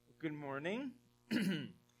Good morning.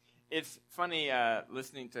 It's funny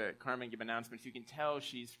listening to Carmen give announcements. You can tell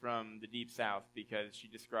she's from the Deep South because she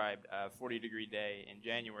described a 40-degree day in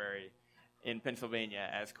January in Pennsylvania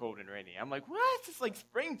as cold and rainy. I'm like, what? It's like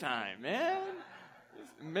springtime, man.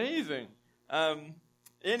 It's amazing.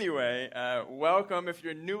 Anyway, welcome. If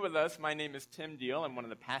you're new with us, my name is Tim Deal. I'm one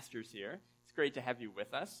of the pastors here. It's great to have you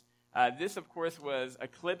with us. This, of course, was a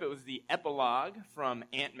clip. It was the epilogue from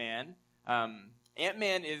Ant-Man.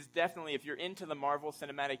 Ant-Man is definitely, if you're into the Marvel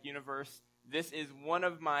Cinematic Universe, this is one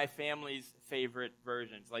of my family's favorite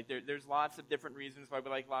versions. Like, there's lots of different reasons why we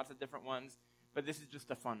like lots of different ones, but this is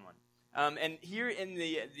just a fun one. And here in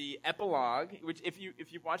the epilogue, which if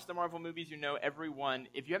you've watched the Marvel movies, you know every one.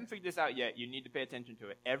 If you haven't figured this out yet, you need to pay attention to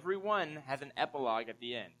it. Every one has an epilogue at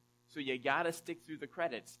the end. So you got to stick through the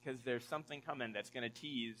credits because there's something coming that's going to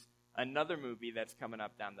tease another movie that's coming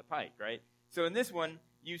up down the pike, right? So in this one,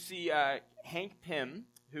 you see Hank Pym,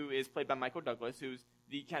 who is played by Michael Douglas, who's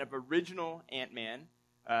the kind of original Ant-Man,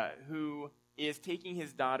 who is taking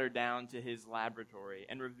his daughter down to his laboratory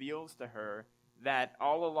and reveals to her that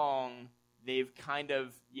all along they've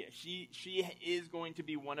she is going to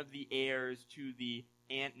be one of the heirs to the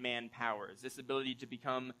Ant-Man powers, this ability to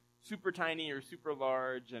become super tiny or super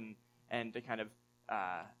large and to kind of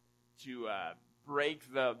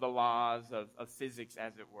break the laws of physics,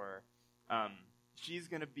 as it were. She's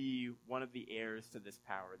going to be one of the heirs to this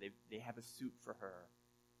power. They have a suit for her.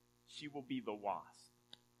 She will be the Wasp.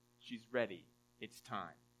 She's ready. It's time.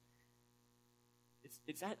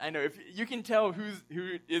 I know, if you can tell who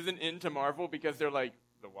isn't into Marvel because they're like,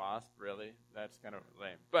 the Wasp, really? That's kind of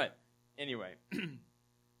lame. But anyway,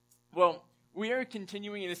 well, we are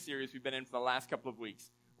continuing in a series we've been in for the last couple of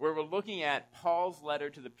weeks where we're looking at Paul's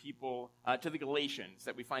letter to the people, to the Galatians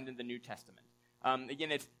that we find in the New Testament.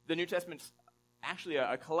 Again, the New Testament's actually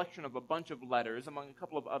a collection of a bunch of letters among a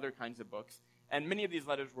couple of other kinds of books, and many of these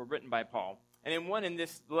letters were written by Paul. And in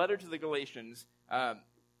this letter to the Galatians,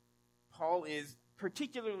 Paul is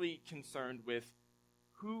particularly concerned with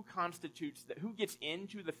who gets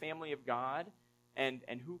into the family of God and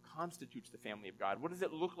who constitutes the family of God. What does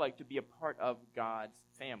it look like to be a part of God's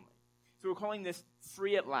family? So we're calling this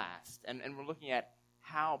Free at Last, and we're looking at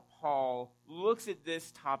how Paul looks at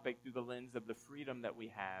this topic through the lens of the freedom that we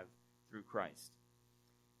have through Christ.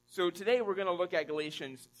 So today we're going to look at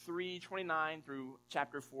Galatians 3:29 through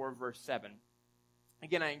chapter 4, verse 7.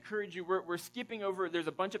 Again, I encourage you, we're skipping over, there's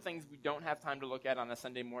a bunch of things we don't have time to look at on a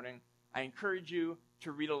Sunday morning. I encourage you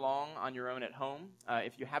to read along on your own at home.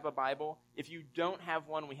 If you have a Bible, if you don't have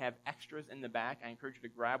one, we have extras in the back. I encourage you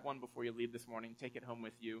to grab one before you leave this morning, take it home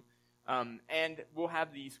with you. And we'll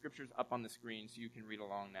have the scriptures up on the screen so you can read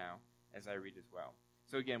along now as I read as well.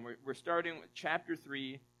 So again, we're starting with chapter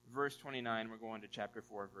 3, verse 29. We're going to chapter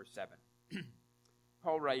 4, verse 7.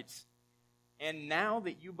 Paul writes, "And now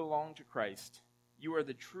that you belong to Christ, you are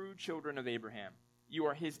the true children of Abraham. You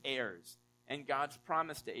are his heirs, and God's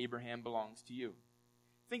promise to Abraham belongs to you.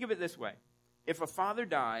 Think of it this way. If a father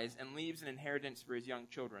dies and leaves an inheritance for his young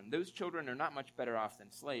children, those children are not much better off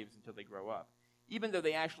than slaves until they grow up, even though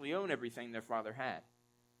they actually own everything their father had.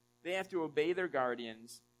 They have to obey their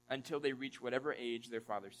guardians until they reach whatever age their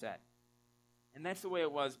father set. And that's the way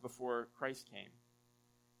it was before Christ came.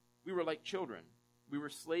 We were like children. We were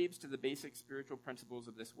slaves to the basic spiritual principles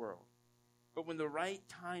of this world. But when the right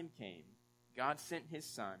time came, God sent his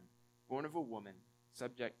son, born of a woman,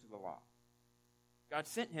 subject to the law. God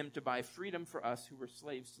sent him to buy freedom for us who were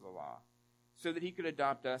slaves to the law, so that he could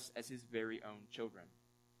adopt us as his very own children.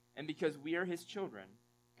 And because we are his children,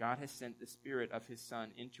 God has sent the Spirit of his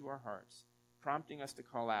Son into our hearts, prompting us to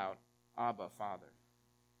call out, 'Abba, Father.'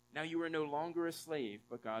 Now you are no longer a slave,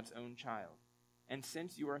 but God's own child. And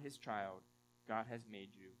since you are his child, God has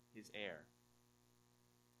made you his heir."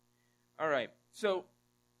 All right, so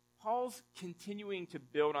Paul's continuing to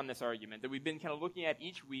build on this argument that we've been kind of looking at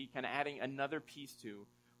each week, kind of adding another piece to,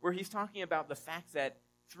 where he's talking about the fact that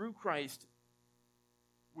through Christ,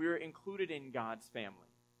 we're included in God's family.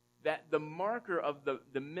 That the marker of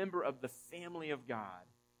the member of the family of God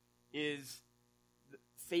is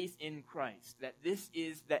faith in Christ. That this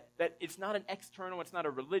is, that it's not an external, it's not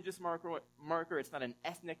a religious marker, it's not an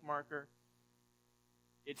ethnic marker.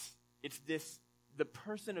 It's the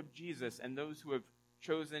person of Jesus and those who have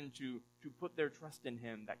chosen to put their trust in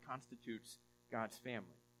him that constitutes God's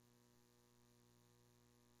family.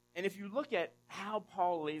 And if you look at how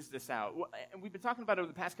Paul lays this out, and we've been talking about it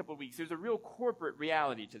over the past couple of weeks, there's a real corporate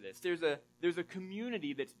reality to this. There's a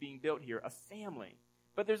community that's being built here, a family.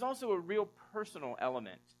 But there's also a real personal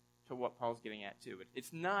element to what Paul's getting at too.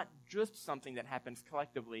 It's not just something that happens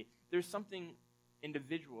collectively. There's something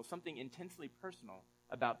individual, something intensely personal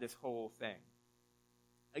about this whole thing.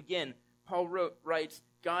 Again, Paul writes,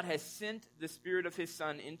 God has sent the Spirit of his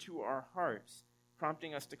Son into our hearts,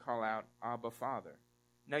 prompting us to call out, Abba, Father.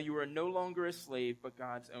 Now you are no longer a slave, but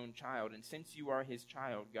God's own child. And since you are his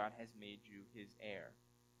child, God has made you his heir.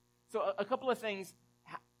 So a couple of things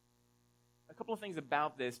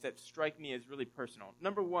about this that strike me as really personal.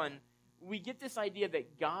 Number one, we get this idea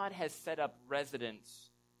that God has set up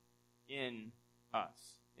residence in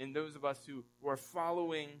us, in those of us who are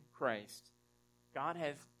following Christ. God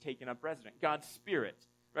has taken up residence. God's Spirit,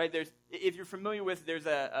 right? If you're familiar with, there's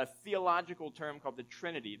a theological term called the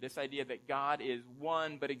Trinity, this idea that God is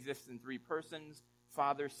one but exists in three persons,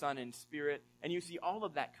 Father, Son, and Spirit. And you see all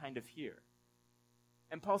of that kind of here.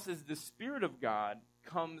 And Paul says the Spirit of God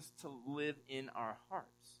comes to live in our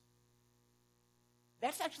hearts.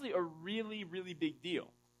 That's actually a really, really big deal.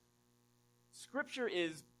 Scripture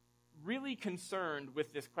is really concerned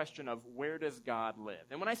with this question of where does God live?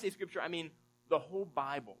 And when I say Scripture, I mean the whole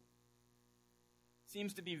Bible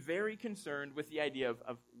seems to be very concerned with the idea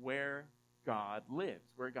of where God lives,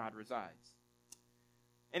 where God resides.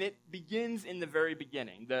 And it begins in the very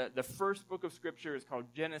beginning. The first book of Scripture is called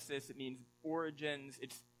Genesis. It means origins.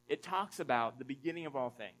 It talks about the beginning of all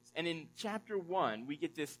things. And in chapter 1, we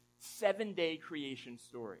get this 7-day creation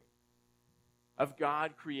story of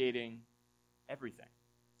God creating everything.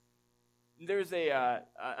 There's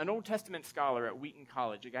an Old Testament scholar at Wheaton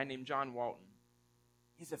College, a guy named John Walton.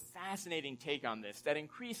 He has a fascinating take on this that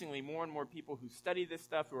increasingly more and more people who study this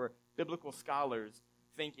stuff, who are biblical scholars,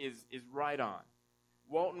 think is right on.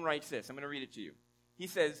 Walton writes this. I'm going to read it to you. He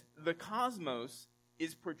says, the cosmos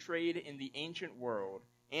is portrayed in the ancient world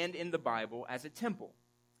and in the Bible as a temple.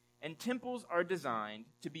 And temples are designed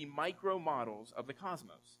to be micro models of the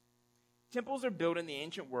cosmos. Temples are built in the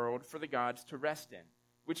ancient world for the gods to rest in,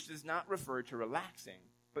 which does not refer to relaxing,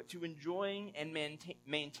 but to enjoying and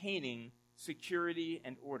maintaining security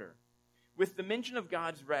and order. With the mention of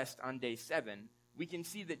God's rest on day 7, we can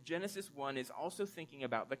see that Genesis 1 is also thinking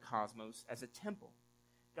about the cosmos as a temple.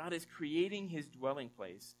 God is creating his dwelling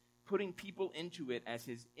place, putting people into it as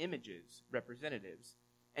his images, representatives,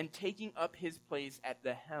 and taking up his place at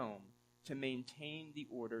the helm to maintain the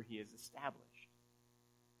order he has established.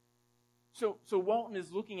 So Walton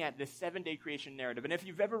is looking at this 7-day creation narrative, and if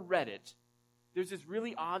you've ever read it, there's this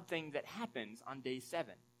really odd thing that happens on day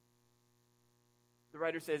 7. The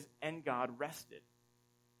writer says, and God rested.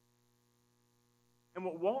 And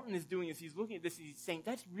what Walton is doing is he's looking at this and he's saying,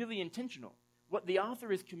 that's really intentional. What the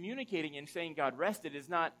author is communicating in saying God rested is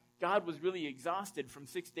not God was really exhausted from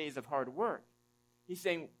 6 days of hard work. He's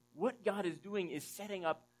saying what God is doing is setting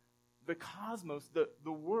up the cosmos,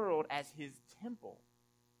 the world, as his temple,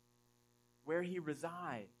 where he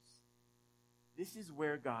resides. This is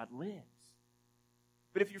where God lives.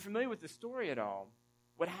 But if you're familiar with the story at all,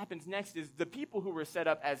 what happens next is the people who were set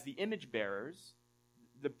up as the image bearers,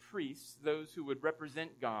 the priests, those who would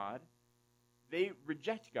represent God, they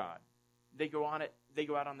reject God. They go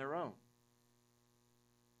out on their own.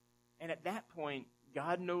 And at that point,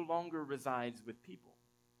 God no longer resides with people.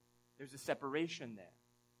 There's a separation there.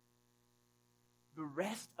 The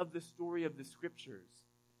rest of the story of the Scriptures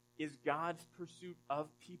is God's pursuit of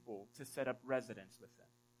people to set up residence with them.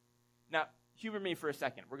 Now, humor me for a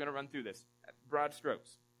second. We're going to run through this at broad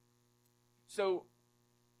strokes. So,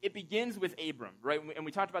 it begins with Abram, right? And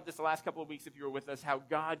we talked about this the last couple of weeks if you were with us, how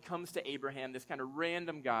God comes to Abraham, this kind of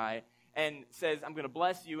random guy, and says, I'm going to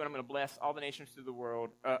bless you, and I'm going to bless all the nations through the world,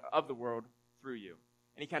 of the world through you.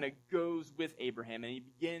 And he kind of goes with Abraham, and he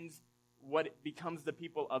begins what becomes the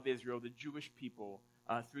people of Israel, the Jewish people,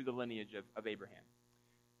 through the lineage of Abraham.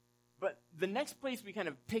 But the next place we kind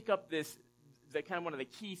of pick up this, the kind of one of the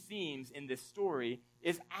key themes in this story,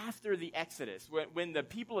 is after the Exodus, when the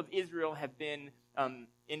people of Israel have been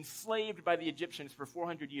enslaved by the Egyptians for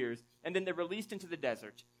 400 years, and then they're released into the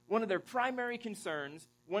desert. One of their primary concerns,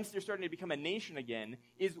 once they're starting to become a nation again,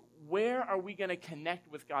 is where are we going to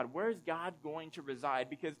connect with God? Where is God going to reside?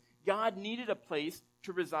 Because God needed a place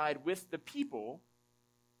to reside with the people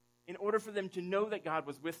in order for them to know that God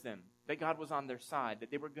was with them, that God was on their side,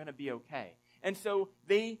 that they were going to be okay. And so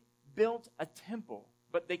they built a temple,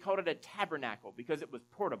 but they called it a tabernacle because it was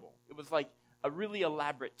portable. It was like a really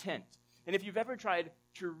elaborate tent. And if you've ever tried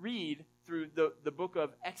to read through the book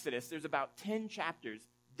of Exodus, there's about 10 chapters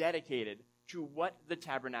dedicated to what the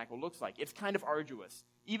tabernacle looks like. It's kind of arduous.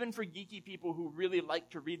 Even for geeky people who really like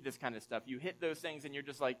to read this kind of stuff, you hit those things and you're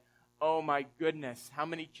just like, oh my goodness, how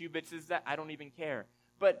many cubits is that? I don't even care.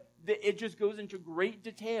 But it just goes into great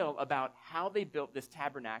detail about how they built this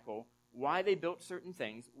tabernacle, why they built certain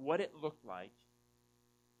things, what it looked like.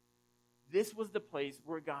 this was the place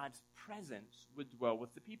where God's presence would dwell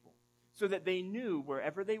with the people, so that they knew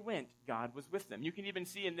wherever they went, God was with them. You can even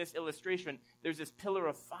see in this illustration, there's this pillar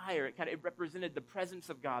of fire. It represented the presence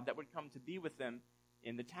of God that would come to be with them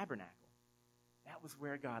in the tabernacle. That was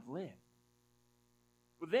where God lived.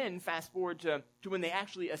 Well, then, fast forward to when they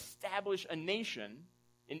actually established a nation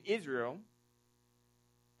in Israel,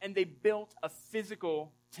 and they built a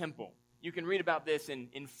physical temple. You can read about this in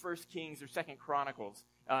 1 Kings or 2 Chronicles.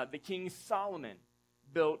 The King Solomon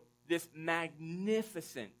built this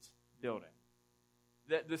magnificent building.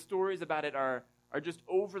 The stories about it are just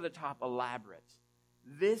over-the-top elaborate.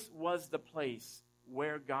 This was the place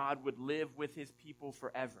where God would live with his people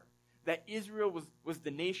forever. That Israel was the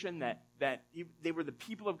nation that they were the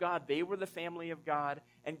people of God, they were the family of God,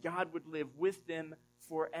 and God would live with them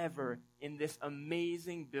forever in this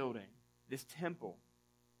amazing building, this temple.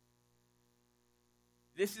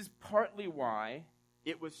 This is partly why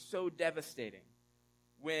it was so devastating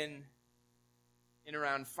when, in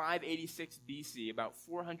around 586 BC, about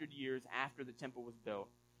 400 years after the temple was built,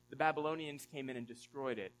 the Babylonians came in and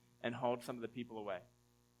destroyed it and hauled some of the people away.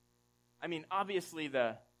 I mean, obviously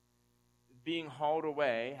the being hauled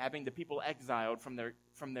away, having the people exiled from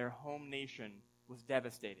their home nation was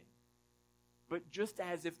devastating. But just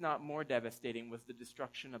as, if not more devastating, was the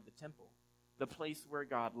destruction of the temple, the place where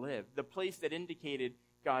God lived, the place that indicated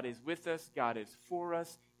God is with us, God is for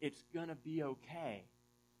us, it's going to be okay,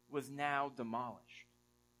 was now demolished.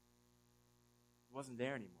 It wasn't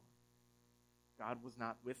there anymore. God was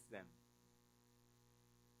not with them.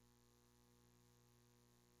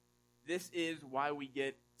 This is why we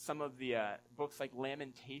get some of the books like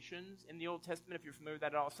Lamentations in the Old Testament, if you're familiar with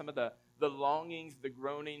that at all. Some of the longings, the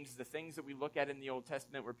groanings, the things that we look at in the Old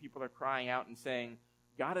Testament where people are crying out and saying,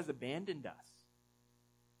 God has abandoned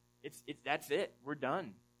us. That's it. We're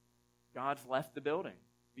done. God's left the building.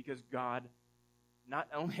 Because God, not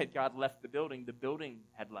only had God left the building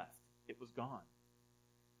had left. It was gone.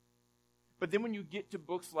 But then when you get to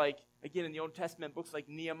books like, again, in the Old Testament, books like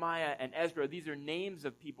Nehemiah and Ezra, these are names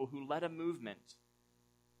of people who led a movement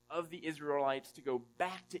of the Israelites to go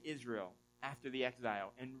back to Israel after the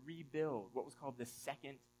exile and rebuild what was called the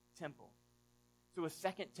Second Temple. So a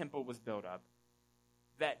second temple was built up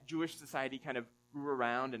that Jewish society kind of grew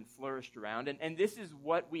around and flourished around. And this is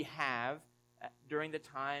what we have during the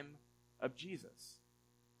time of Jesus.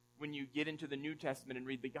 When you get into the New Testament and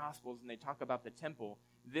read the Gospels and they talk about the temple,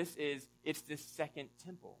 it's this second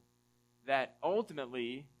temple that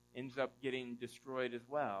ultimately ends up getting destroyed as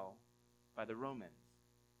well by the Romans.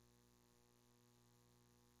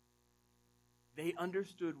 They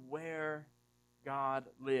understood where God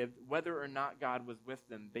lived, whether or not God was with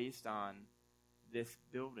them, based on this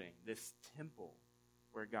building, this temple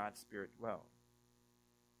where God's Spirit dwelled.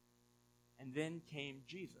 And then came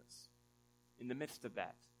Jesus in the midst of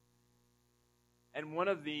that. And one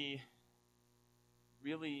of the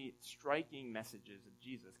really striking messages of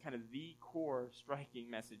Jesus, kind of the core striking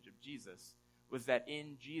message of Jesus, was that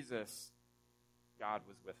in Jesus, God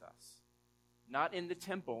was with us. Not in the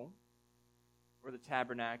temple or the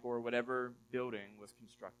tabernacle or whatever building was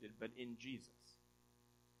constructed, but in Jesus,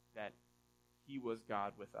 that he was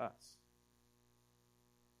God with us.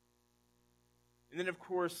 And then, of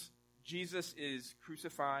course, Jesus is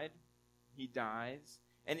crucified. He dies.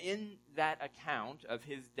 And in that account of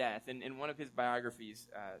his death, and in one of his biographies,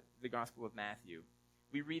 the Gospel of Matthew,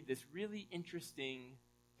 we read this really interesting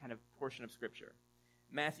kind of portion of Scripture.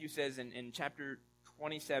 Matthew says in chapter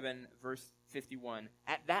 27, verse 51,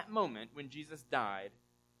 at that moment when Jesus died,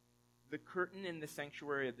 the curtain in the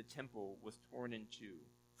sanctuary of the temple was torn in two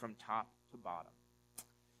from top to bottom.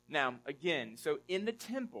 Now, again, so in the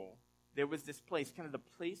temple, there was this place, kind of the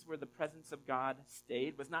place where the presence of God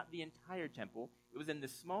stayed, was not the entire temple. It was in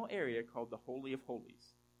this small area called the Holy of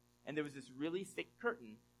Holies. And there was this really thick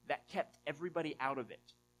curtain that kept everybody out of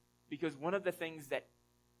it. Because one of the things that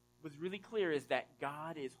was really clear is that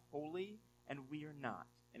God is holy and we are not.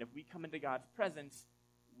 And if we come into God's presence,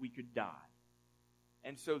 we could die.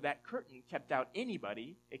 And so that curtain kept out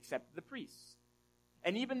anybody except the priests.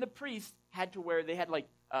 And even the priests had to wear, they had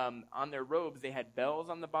on their robes, they had bells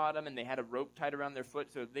on the bottom and they had a rope tied around their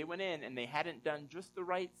foot. So if they went in and they hadn't done just the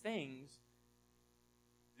right things,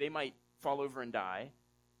 they might fall over and die.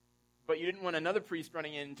 But you didn't want another priest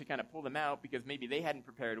running in to kind of pull them out because maybe they hadn't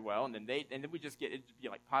prepared well, and then we just get, it'd be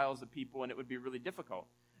like piles of people and it would be really difficult.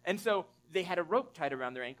 And so they had a rope tied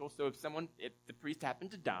around their ankle, so if the priest happened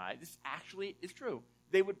to die, this actually is true,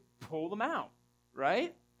 they would pull them out,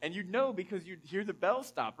 right? And you'd know because you'd hear the bell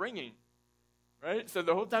stop ringing, right? So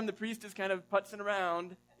the whole time the priest is kind of putzing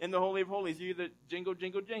around in the Holy of Holies, you hear the jingle,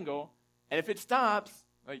 jingle, jingle, and if it stops,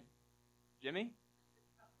 Jimmy?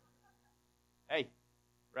 Hey,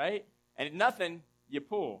 right? And nothing, you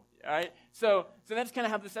pull, all right? So that's kind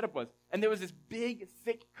of how the setup was. And there was this big,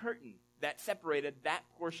 thick curtain that separated that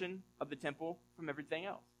portion of the temple from everything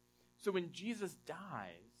else. So when Jesus dies,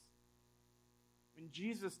 when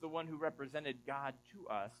Jesus, the one who represented God to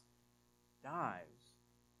us, dies,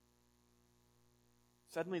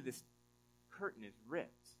 suddenly this curtain is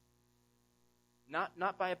ripped.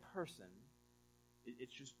 Not by a person.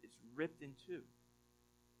 It's ripped in two.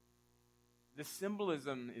 The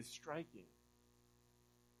symbolism is striking.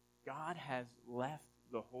 God has left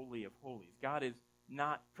the Holy of Holies. God is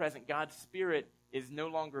not present. God's Spirit is no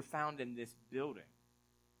longer found in this building.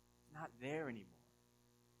 It's not there anymore.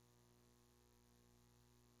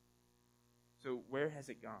 So where has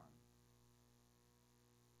it gone?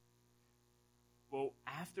 Well,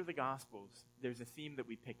 after the Gospels, there's a theme that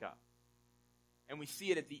we pick up. And we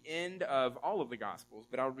see it at the end of all of the Gospels,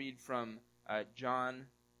 but I'll read from John,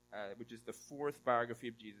 which is the fourth biography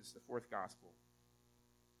of Jesus, the fourth Gospel.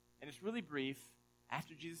 And it's really brief.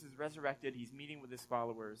 After Jesus is resurrected, he's meeting with his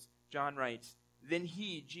followers. John writes, "Then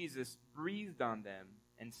he, Jesus, breathed on them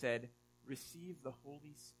and said, 'Receive the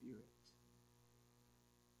Holy Spirit.'"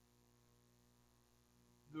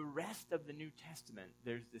 The rest of the New Testament,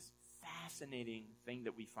 there's this fascinating thing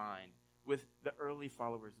that we find with the early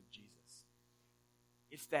followers of Jesus.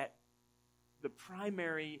 It's that the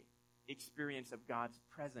primary experience of God's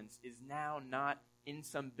presence is now not in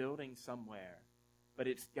some building somewhere, but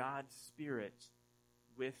it's God's Spirit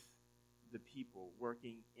with the people,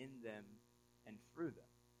 working in them and through them.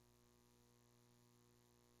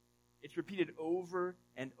 It's repeated over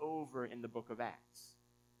and over in the book of Acts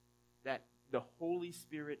that the Holy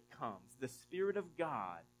Spirit comes. The Spirit of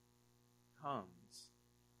God comes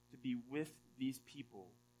to be with these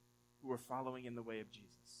people who are following in the way of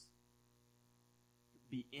Jesus.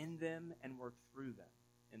 Be in them and work through them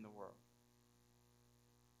in the world.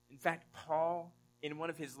 In fact, Paul, in one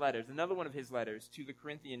of his letters, another one of his letters to the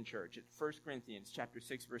Corinthian church, at 1 Corinthians chapter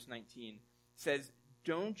 6, verse 19, says,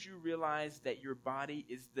 "Don't you realize that your body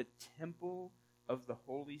is the temple of the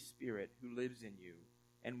Holy Spirit who lives in you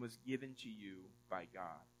and was given to you by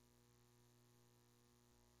God?"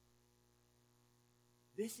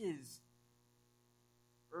 This is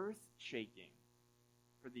earth-shaking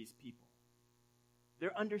for these people.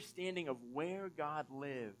 Their understanding of where God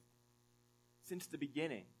lived since the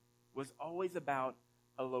beginning was always about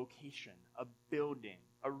a location, a building,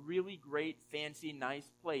 a really great, fancy, nice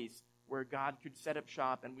place where God could set up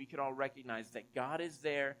shop and we could all recognize that God is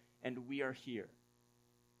there and we are here.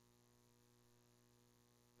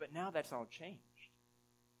 But now that's all changed.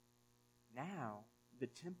 Now the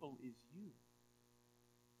temple is you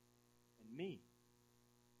and me.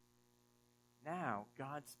 Now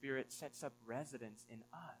God's Spirit sets up residence in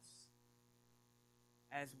us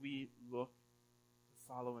as we look to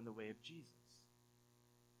follow in the way of Jesus.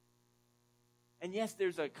 And yes,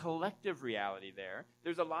 there's a collective reality there.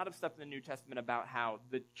 There's a lot of stuff in the New Testament about how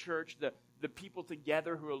the church, the people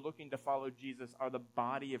together who are looking to follow Jesus are the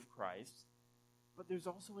body of Christ. But there's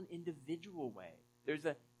also an individual way. There's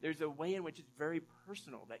a way in which it's very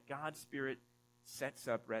personal, that God's Spirit sets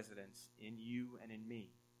up residence in you and in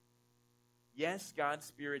me. Yes, God's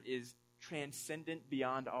Spirit is transcendent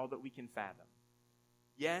beyond all that we can fathom.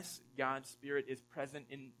 Yes, God's Spirit is present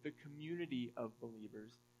in the community of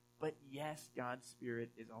believers. But yes, God's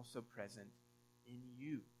Spirit is also present in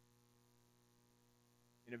you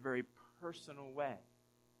in a very personal way.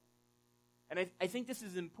 And I think this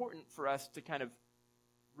is important for us to kind of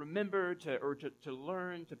remember, to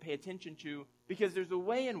learn, to pay attention to, because there's a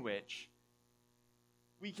way in which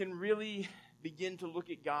we can really begin to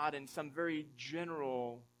look at God in some very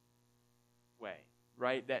general way,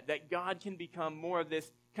 right? That God can become more of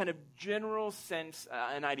this kind of general sense,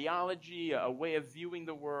 an ideology, a way of viewing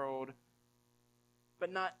the world,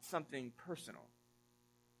 but not something personal.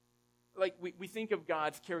 Like we think of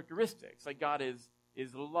God's characteristics, like God is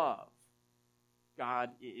love.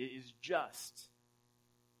 God is just.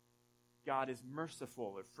 God is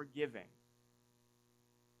merciful or forgiving.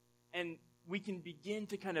 And we can begin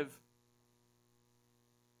to kind of,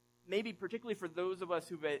 maybe particularly for those of us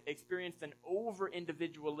who've experienced an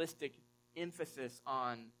over-individualistic emphasis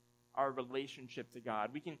on our relationship to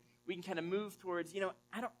God, we can kind of move towards,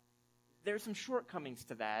 there's some shortcomings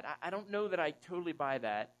to that. I don't know that I totally buy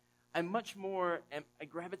that. I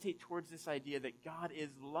gravitate towards this idea that God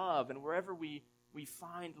is love, and wherever we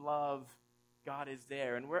find love, God is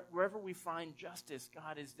there. And wherever we find justice,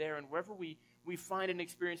 God is there. And wherever we find and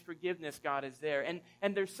experience forgiveness, God is there.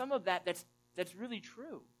 And there's some of that's really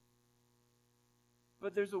true.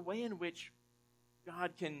 But there's a way in which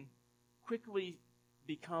God can quickly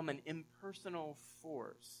become an impersonal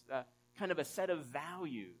force, kind of a set of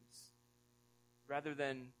values, rather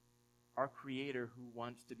than our Creator who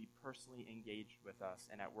wants to be personally engaged with us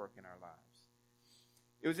and at work in our lives.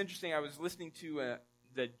 It was interesting. I was listening to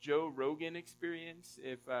the Joe Rogan Experience.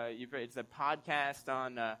 If it's a podcast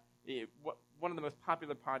on one of the most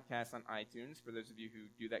popular podcasts on iTunes, for those of you who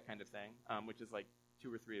do that kind of thing, which is like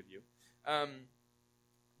 2 or 3 of you.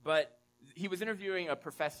 But he was interviewing a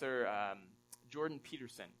professor, Jordan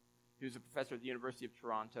Peterson, who's a professor at the University of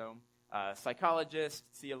Toronto, psychologist,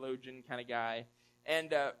 theologian kind of guy.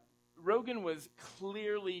 And Rogan was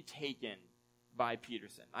clearly taken by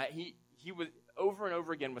Peterson. He was over and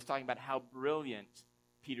over again was talking about how brilliant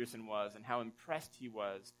Peterson was and how impressed he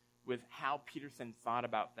was with how Peterson thought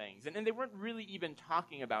about things. And they weren't really even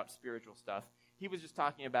talking about spiritual stuff. He was just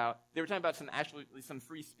talking about, they were talking about some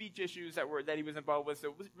free speech issues that he was involved with,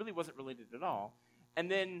 so it really wasn't related at all. And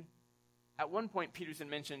then at one point Peterson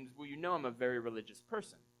mentioned, well, you know I'm a very religious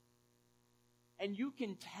person. And you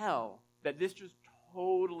can tell that this just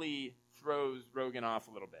totally throws Rogan off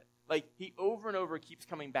a little bit. Like, he over and over keeps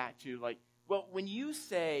coming back to, like, well, when you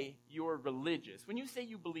say you're religious, when you say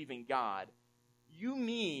you believe in God, you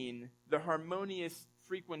mean the harmonious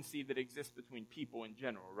frequency that exists between people in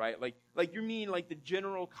general, right? Like you mean like the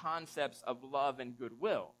general concepts of love and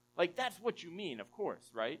goodwill. Like, that's what you mean, of course,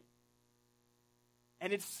 right?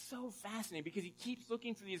 And it's so fascinating because he keeps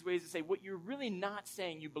looking for these ways to say what you're really not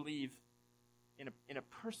saying you believe in a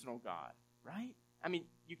personal God, right? I mean,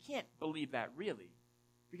 you can't believe that really,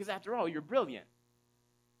 because after all, you're brilliant.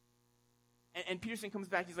 And Peterson comes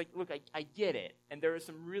back, he's like, look, I get it. And there are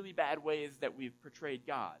some really bad ways that we've portrayed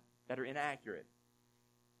God that are inaccurate.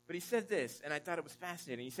 But he said this, and I thought it was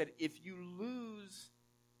fascinating. He said, if you lose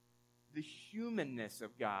the humanness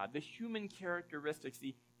of God, the human characteristics,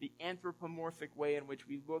 the anthropomorphic way in which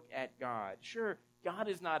we look at God. Sure, God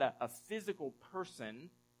is not a physical person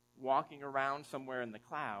walking around somewhere in the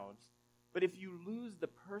clouds. But if you lose the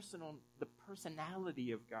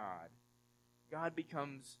personality of God, God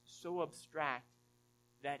becomes so abstract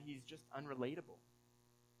that he's just unrelatable.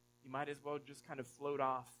 He might as well just kind of float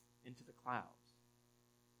off into the clouds.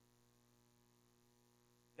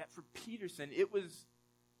 That for Peterson, it was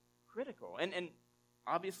critical. And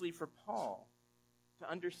obviously for Paul, to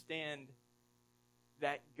understand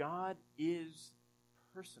that God is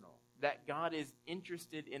personal. That God is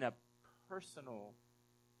interested in a personal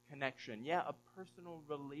connection. Yeah, a personal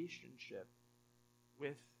relationship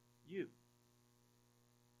with you.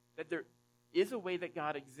 That there is a way that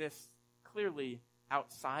God exists clearly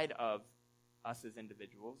outside of us as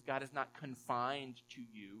individuals. God is not confined to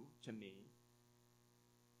you, to me.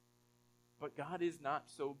 But God is not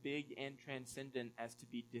so big and transcendent as to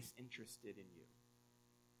be disinterested in you.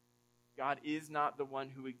 God is not the one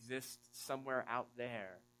who exists somewhere out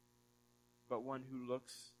there, but one who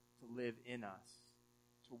looks to live in us,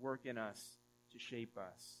 to work in us, to shape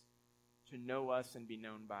us, to know us and be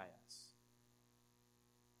known by us.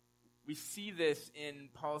 We see this in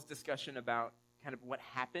Paul's discussion about kind of what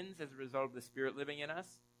happens as a result of the Spirit living in us,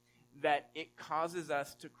 that it causes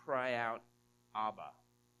us to cry out, Abba.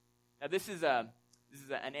 Now this is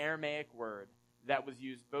an Aramaic word that was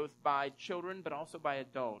used both by children but also by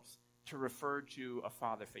adults to refer to a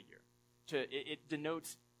father figure. It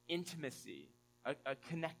denotes intimacy, a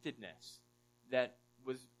connectedness that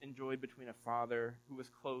was enjoyed between a father who was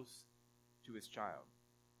close to his child.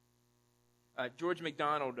 George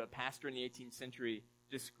MacDonald, a pastor in the 18th century,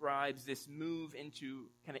 describes this move into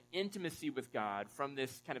kind of intimacy with God from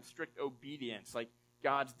this kind of strict obedience, like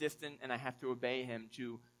God's distant and I have to obey him,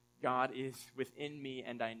 to God is within me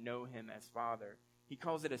and I know him as Father. He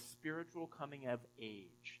calls it a spiritual coming of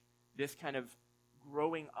age, this kind of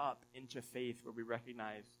growing up into faith where we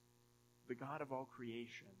recognize the God of all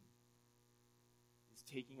creation is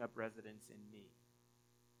taking up residence in me.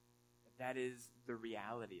 That is the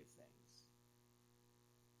reality of things.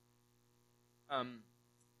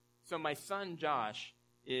 So my son Josh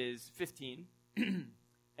is 15,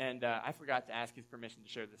 and I forgot to ask his permission to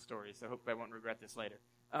share this story, so hopefully I won't regret this later.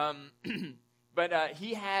 But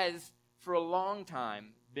he has, for a long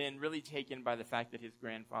time, been really taken by the fact that his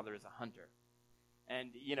grandfather is a hunter.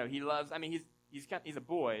 And, you know, he loves, I mean, he's a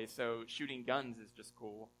boy, so shooting guns is just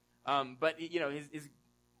cool. But, you know, his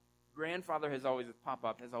grandfather has always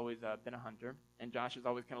been a hunter, and Josh has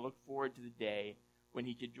always kind of looked forward to the day when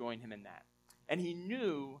he could join him in that. And he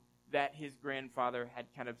knew that his grandfather had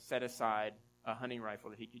kind of set aside a hunting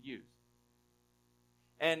rifle that he could use.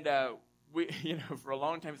 And we, you know, for a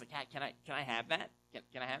long time, he's like, can I have that?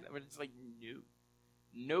 Can I have that? But it's like,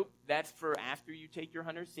 nope. That's for after you take your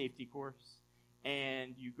hunter safety course,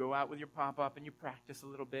 and you go out with your pop-up and you practice a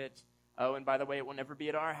little bit. Oh, and by the way, it will never be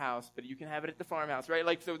at our house, but you can have it at the farmhouse, right?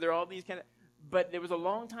 Like, so there are all these kind of, but there was a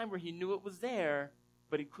long time where he knew it was there,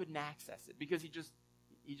 but he couldn't access it because he just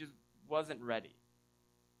wasn't ready.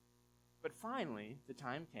 But finally, the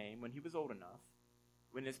time came when he was old enough,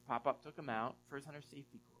 when his pop-up took him out for his hunter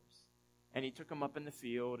safety course. And he took him up in the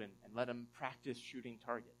field and let him practice shooting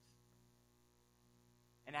targets.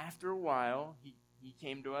 And after a while, he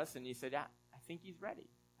came to us and he said, I think he's ready.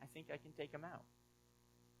 I think I can take him out.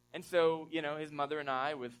 And so, his mother and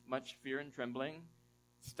I, with much fear and trembling,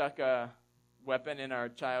 stuck a weapon in our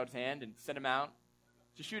child's hand and sent him out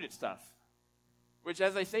to shoot at stuff. Which,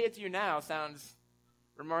 as I say it to you now, sounds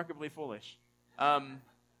remarkably foolish.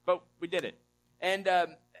 But we did it.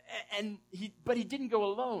 But he didn't go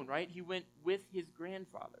alone, right? He went with his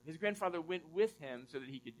grandfather. His grandfather went with him so that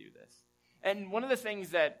he could do this. And one of the things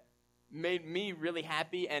that made me really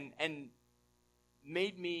happy and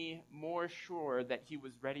made me more sure that he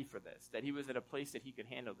was ready for this, that he was at a place that he could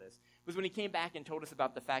handle this, was when he came back and told us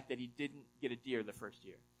about the fact that he didn't get a deer the first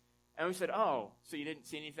year. And we said, oh, so you didn't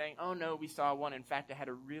see anything? Oh, no, we saw one. In fact, I had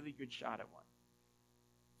a really good shot at one.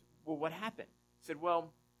 Well, what happened? He said,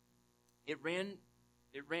 well, it ran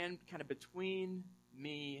kind of between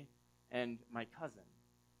me and my cousin.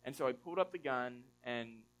 And so I pulled up the gun, and,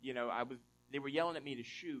 they were yelling at me to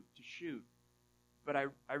shoot. But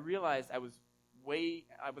I realized I was way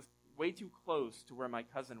too close to where my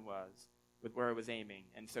cousin was with where I was aiming,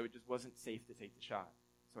 and so it just wasn't safe to take the shot.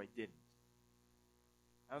 So I didn't.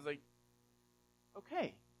 I was like,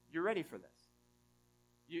 okay, you're ready for this.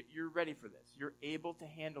 You're ready for this. You're able to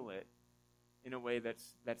handle it in a way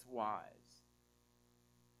that's wise.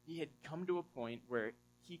 He had come to a point where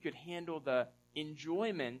he could handle the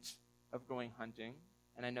enjoyment of going hunting,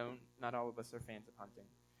 and I know not all of us are fans of hunting,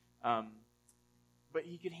 but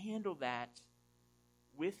he could handle that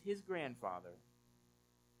with his grandfather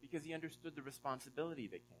because he understood the responsibility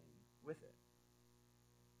that came with it.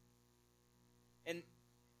 And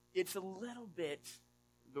it's a little bit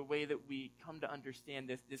the way that we come to understand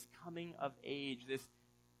this coming of age, this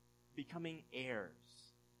becoming heirs.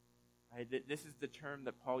 Right? This is the term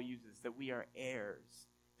that Paul uses, that we are heirs,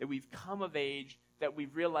 that we've come of age, that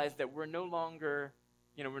we've realized that we're no longer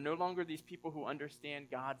these people who understand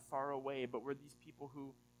God far away, but we're these people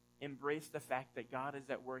who embrace the fact that God is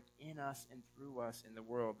at work in us and through us in the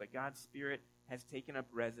world, that God's Spirit has taken up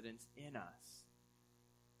residence in us.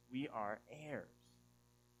 We are heirs.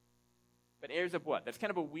 But heirs of what? That's kind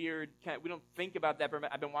of a weird, we don't think about that.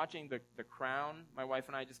 I've been watching The Crown. My wife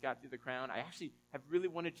and I just got through The Crown. I actually have really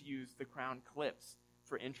wanted to use The Crown clips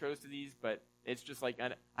for intros to these, but it's just like,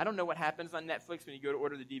 I don't know what happens on Netflix when you go to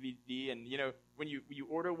order the DVD, and, when you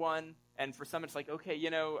order one, and for some it's like, okay,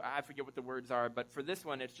 I forget what the words are, but for this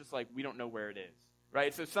one, it's just like, we don't know where it is,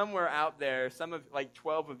 right? So somewhere out there,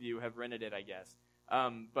 12 of you have rented it, I guess.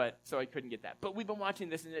 So I couldn't get that. But we've been watching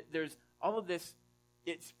this, and there's all of this.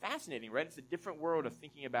 It's fascinating, right? It's a different world of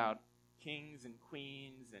thinking about kings and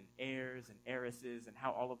queens and heirs and heiresses and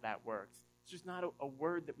how all of that works. It's just not a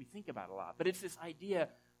word that we think about a lot. But it's this idea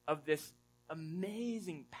of this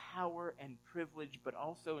amazing power and privilege, but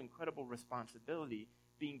also incredible responsibility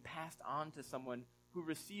being passed on to someone who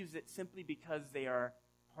receives it simply because they are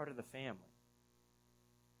part of the family.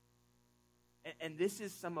 And this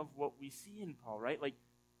is some of what we see in Paul, right? Like,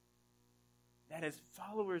 that as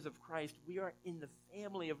followers of Christ, we are in the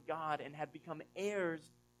family of God and have become heirs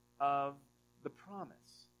of the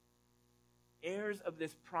promise. Heirs of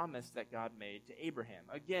this promise that God made to Abraham.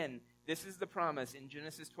 Again, this is the promise in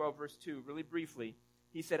Genesis 12, verse 2. Really briefly,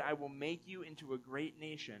 he said, I will make you into a great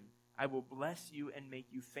nation. I will bless you and make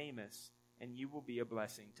you famous, and you will be a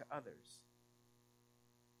blessing to others.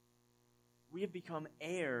 We have become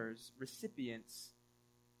heirs, recipients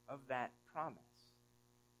of that promise.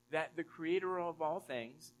 That the Creator of all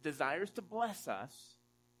things desires to bless us,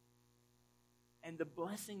 and the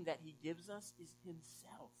blessing that he gives us is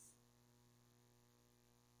himself.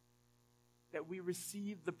 That we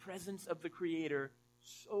receive the presence of the Creator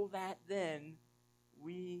so that then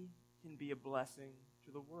we can be a blessing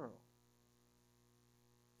to the world.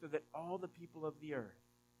 So that all the people of the earth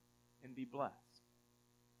can be blessed.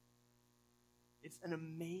 It's an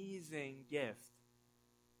amazing gift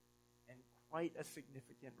and quite a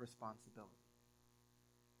significant responsibility.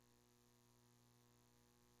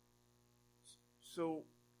 So,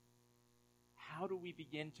 how do we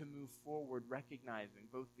begin to move forward recognizing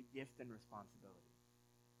both the gift and responsibility?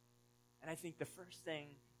 And I think the first thing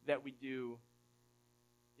that we do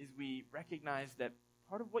is we recognize that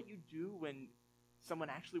part of what you do when someone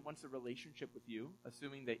actually wants a relationship with you,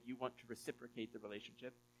 assuming that you want to reciprocate the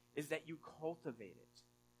relationship, is that you cultivate it,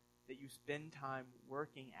 that you spend time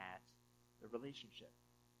working at the relationship.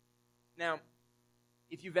 Now,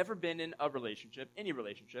 if you've ever been in a relationship, any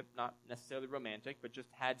relationship, not necessarily romantic, but just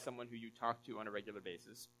had someone who you talk to on a regular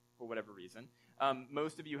basis for whatever reason,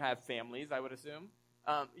 most of you have families, I would assume,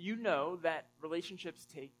 you know that relationships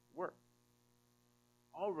take work.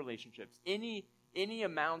 All relationships, any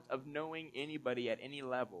amount of knowing anybody at any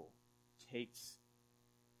level takes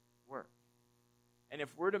work. And if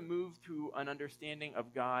we're to move to an understanding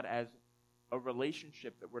of God as a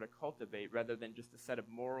relationship that we're to cultivate rather than just a set of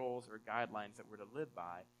morals or guidelines that we're to live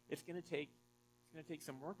by, it's going to take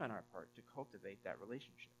some work on our part to cultivate that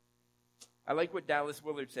relationship. I like what Dallas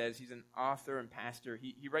Willard says. He's an author and pastor.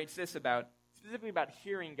 He writes this specifically about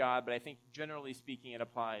hearing God, but I think generally speaking it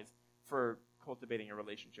applies for cultivating a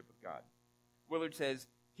relationship with God. Willard says,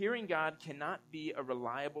 hearing God cannot be a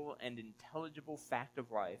reliable and intelligible fact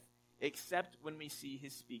of life except when we see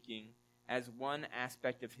his speaking as one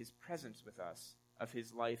aspect of his presence with us, of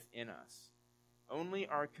his life in us. Only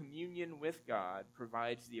our communion with God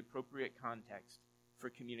provides the appropriate context for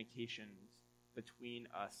communications between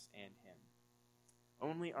us and him.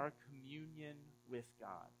 Only our communion with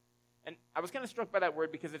God. And I was kind of struck by that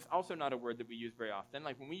word because it's also not a word that we use very often.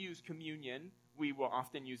 Like when we use communion, we will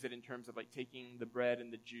often use it in terms of like taking the bread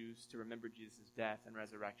and the juice to remember Jesus' death and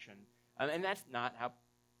resurrection. And that's not how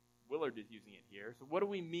Willard is using it here. So what do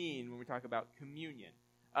we mean when we talk about communion?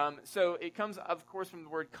 So it comes, of course, from the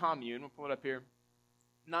word commune. We'll pull it up here.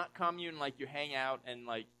 Not commune like you hang out and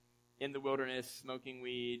like in the wilderness smoking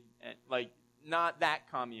weed, and like not that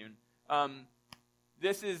commune.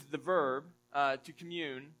 This is the verb to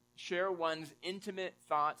commune, share one's intimate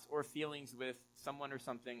thoughts or feelings with someone or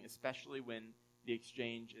something, especially when the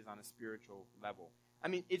exchange is on a spiritual level. I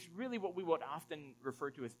mean, it's really what we would often refer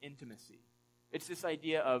to as intimacy. It's this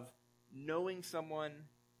idea of knowing someone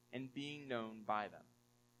and being known by them,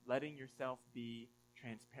 letting yourself be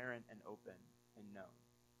transparent and open and known.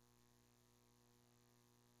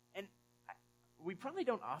 And we probably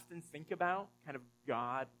don't often think about kind of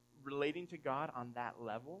God, relating to God on that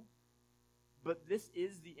level, but this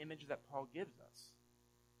is the image that Paul gives us.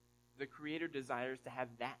 The Creator desires to have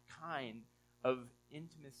that kind of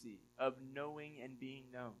intimacy, of knowing and being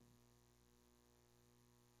known.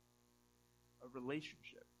 A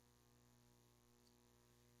relationship.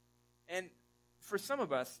 And for some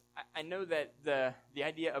of us, I know that the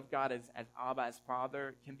idea of God as Abba, as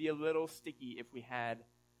Father, can be a little sticky if we had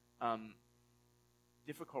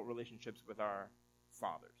difficult relationships with our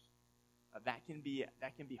fathers. That can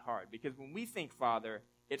be hard because when we think Father,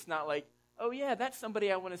 it's not like, oh yeah, that's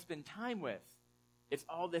somebody I want to spend time with. It's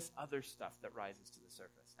all this other stuff that rises to the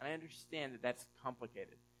surface. And I understand that that's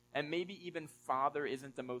complicated. And maybe even Father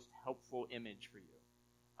isn't the most helpful image for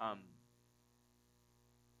you.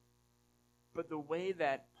 But the way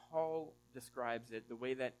that Paul describes it, the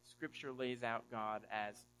way that Scripture lays out God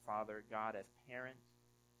as Father, God as parent,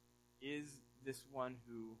 is this one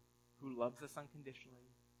who loves us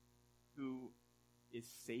unconditionally, who is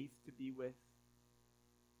safe to be with,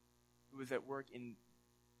 who is at work in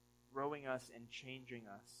growing us and changing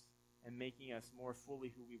us and making us more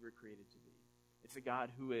fully who we were created to be. It's a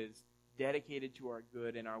God who is dedicated to our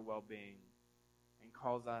good and our well-being and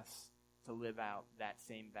calls us to live out that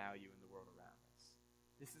same value in the world around us.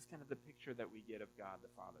 This is kind of the picture that we get of God the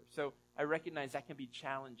Father. So I recognize that can be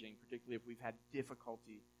challenging, particularly if we've had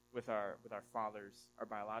difficulty with our fathers, our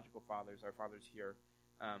biological fathers, our fathers here.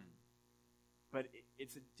 But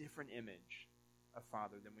it's a different image of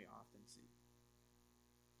Father than we often see.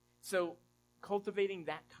 So cultivating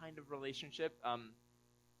that kind of relationship,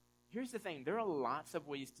 here's the thing. There are lots of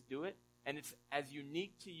ways to do it, and it's as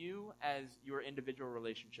unique to you as your individual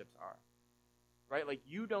relationships are. Right? Like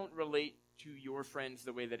you don't relate to your friends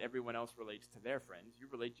the way that everyone else relates to their friends. You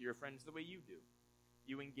relate to your friends the way you do.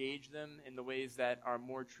 You engage them in the ways that are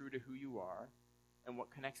more true to who you are and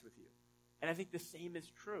what connects with you. And I think the same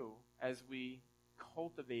is true as we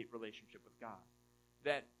cultivate relationship with God.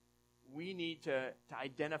 That we need to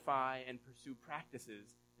identify and pursue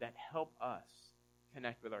practices that help us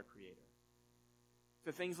connect with our Creator.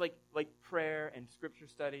 So things like prayer and scripture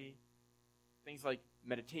study, things like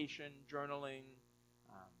meditation, journaling,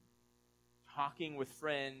 talking with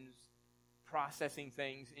friends, processing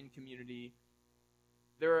things in community.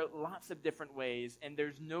 There are lots of different ways, and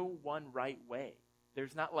there's no one right way.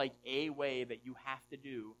 There's not like a way that you have to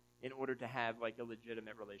do in order to have like a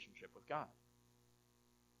legitimate relationship with God.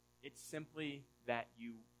 It's simply that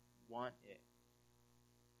you want it.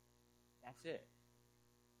 That's it.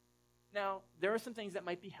 Now, there are some things that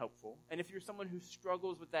might be helpful, and if you're someone who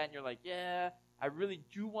struggles with that and you're like, yeah, I really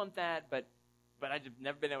do want that, but but I've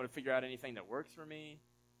never been able to figure out anything that works for me.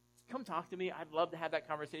 Come talk to me. I'd love to have that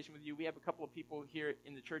conversation with you. We have a couple of people here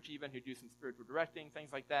in the church even who do some spiritual directing,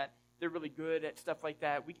 things like that. They're really good at stuff like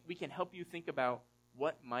that. We can help you think about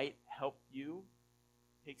what might help you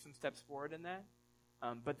take some steps forward in that.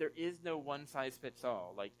 But there is no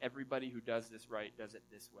one-size-fits-all. Like, everybody who does this right does it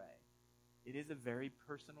this way. It is a very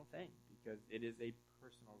personal thing because it is a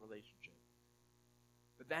personal relationship.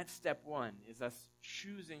 But that's step one, is us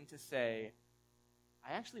choosing to say,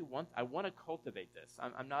 I want to cultivate this.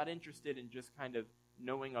 I'm not interested in just kind of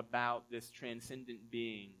knowing about this transcendent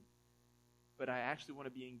being, but I actually want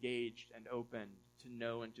to be engaged and open to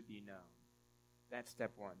know and to be known. That's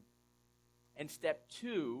step one. And step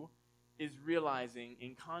two is realizing,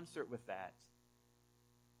 in concert with that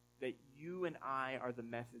you and I are the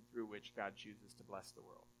method through which God chooses to bless the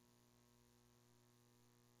world.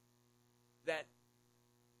 That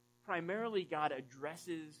primarily God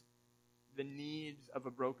addresses the needs of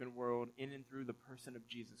a broken world in and through the person of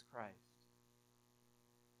Jesus Christ.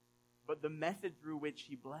 But the method through which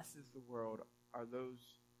he blesses the world are those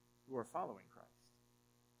who are following Christ.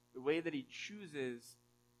 The way that he chooses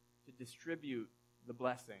to distribute the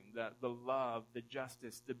blessing, the love, the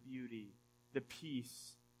justice, the beauty, the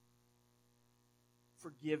peace,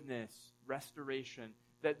 forgiveness, restoration,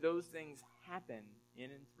 that those things happen in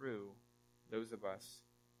and through those of us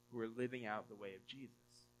who are living out the way of Jesus,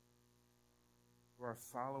 who are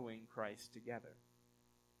following Christ together.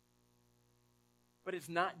 But it's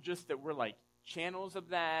not just that we're like channels of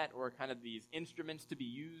that or kind of these instruments to be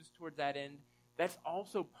used toward that end. That's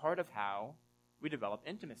also part of how we develop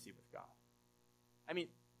intimacy with God. I mean,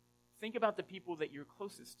 think about the people that you're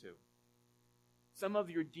closest to. Some of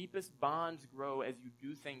your deepest bonds grow as you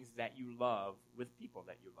do things that you love with people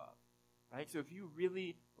that you love, right? So if you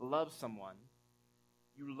really love someone,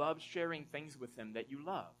 you love sharing things with them that you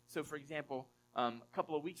love. So, for example, a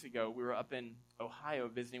couple of weeks ago, we were up in Ohio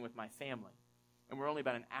visiting with my family, and we're only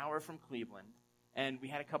about an hour from Cleveland, and we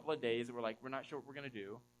had a couple of days, and we're like, we're not sure what we're going to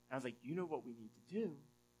do. And I was like, you know what we need to do?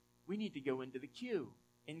 We need to go into the Q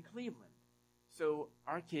in Cleveland so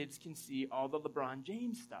our kids can see all the LeBron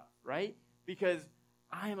James stuff, right? Because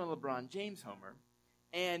I am a LeBron James homer,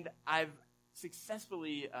 and I've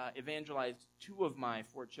successfully evangelized 2 of my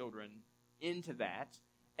 4 children into that.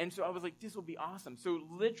 And so I was like, this will be awesome. So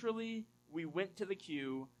literally, we went to the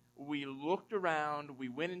queue, we looked around, we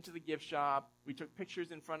went into the gift shop, we took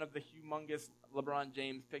pictures in front of the humongous LeBron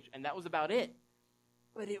James picture, and that was about it.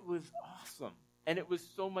 But it was awesome, and it was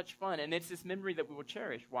so much fun, and it's this memory that we will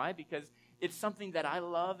cherish. Why? Because it's something that I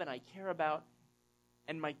love and I care about,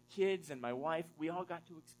 and my kids and my wife, we all got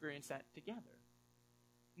to experience that together.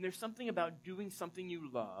 And there's something about doing something you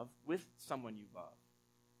love with someone you love.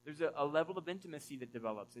 There's a level of intimacy that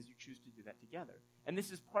develops as you choose to do that together. And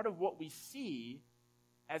this is part of what we see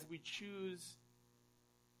as we choose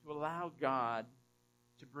to allow God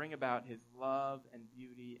to bring about his love and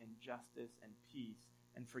beauty and justice and peace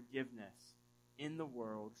and forgiveness in the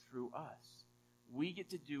world through us. We get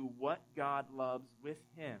to do what God loves with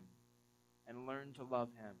him and learn to love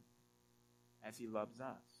him as he loves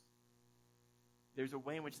us. There's a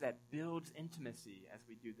way in which that builds intimacy as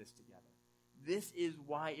we do this together. This is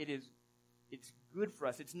why it's good for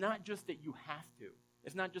us. It's not just that you have to.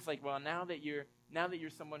 It's not just like, well, now that you're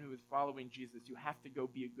someone who is following Jesus, you have to go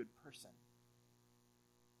be a good person.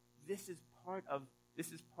 This is part of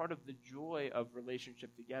the joy of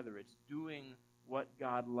relationship together. It's doing what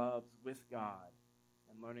God loves with God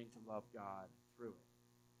and learning to love God through it.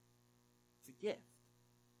 It's a gift.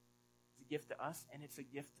 It's a gift to us, and it's a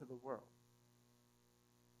gift to the world.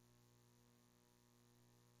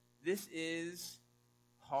 This is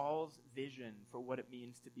Paul's vision for what it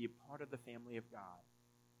means to be a part of the family of God.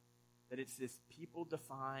 That it's this people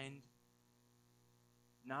defined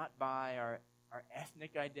not by our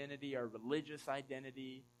ethnic identity, our religious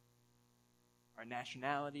identity, our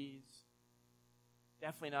nationalities,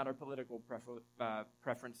 definitely not our political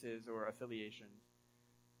preferences or affiliations,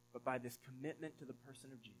 but by this commitment to the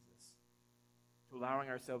person of Jesus, to allowing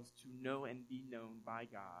ourselves to know and be known by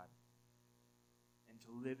God, and to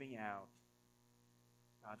living out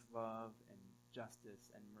God's love and justice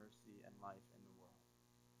and mercy and life in the world.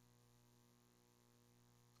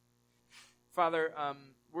 Father,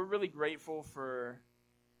 we're really grateful for,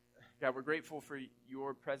 God, we're grateful for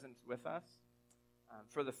your presence with us,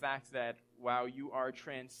 for the fact that while you are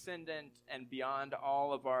transcendent and beyond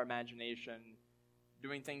all of our imagination,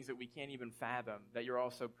 doing things that we can't even fathom, that you're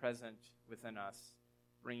also present within us,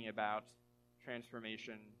 bringing about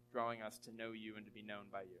transformation, drawing us to know you and to be known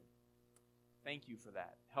by you. Thank you for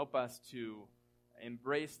that. Help us to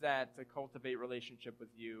embrace that, to cultivate relationship with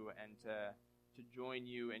you, and to to join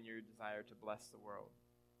you in your desire to bless the world.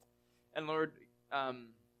 And Lord,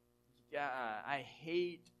 I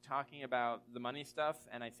hate talking about the money stuff,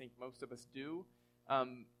 and I think most of us do.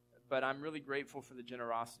 But I'm really grateful for the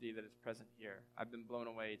generosity that is present here. I've been blown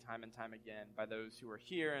away time and time again by those who are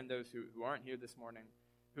here and those who aren't here this morning,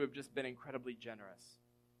 who have just been incredibly generous.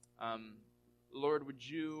 Lord, would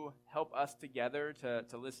you help us together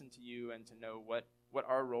to listen to you and to know what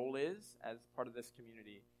our role is as part of this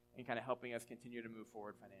community and kind of helping us continue to move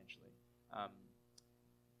forward financially.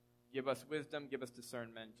 Give us wisdom, give us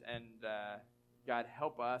discernment, and God,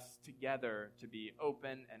 help us together to be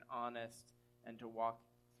open and honest and to walk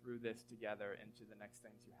through this together into the next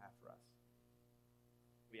things you have for us.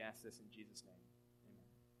 We ask this in Jesus' name.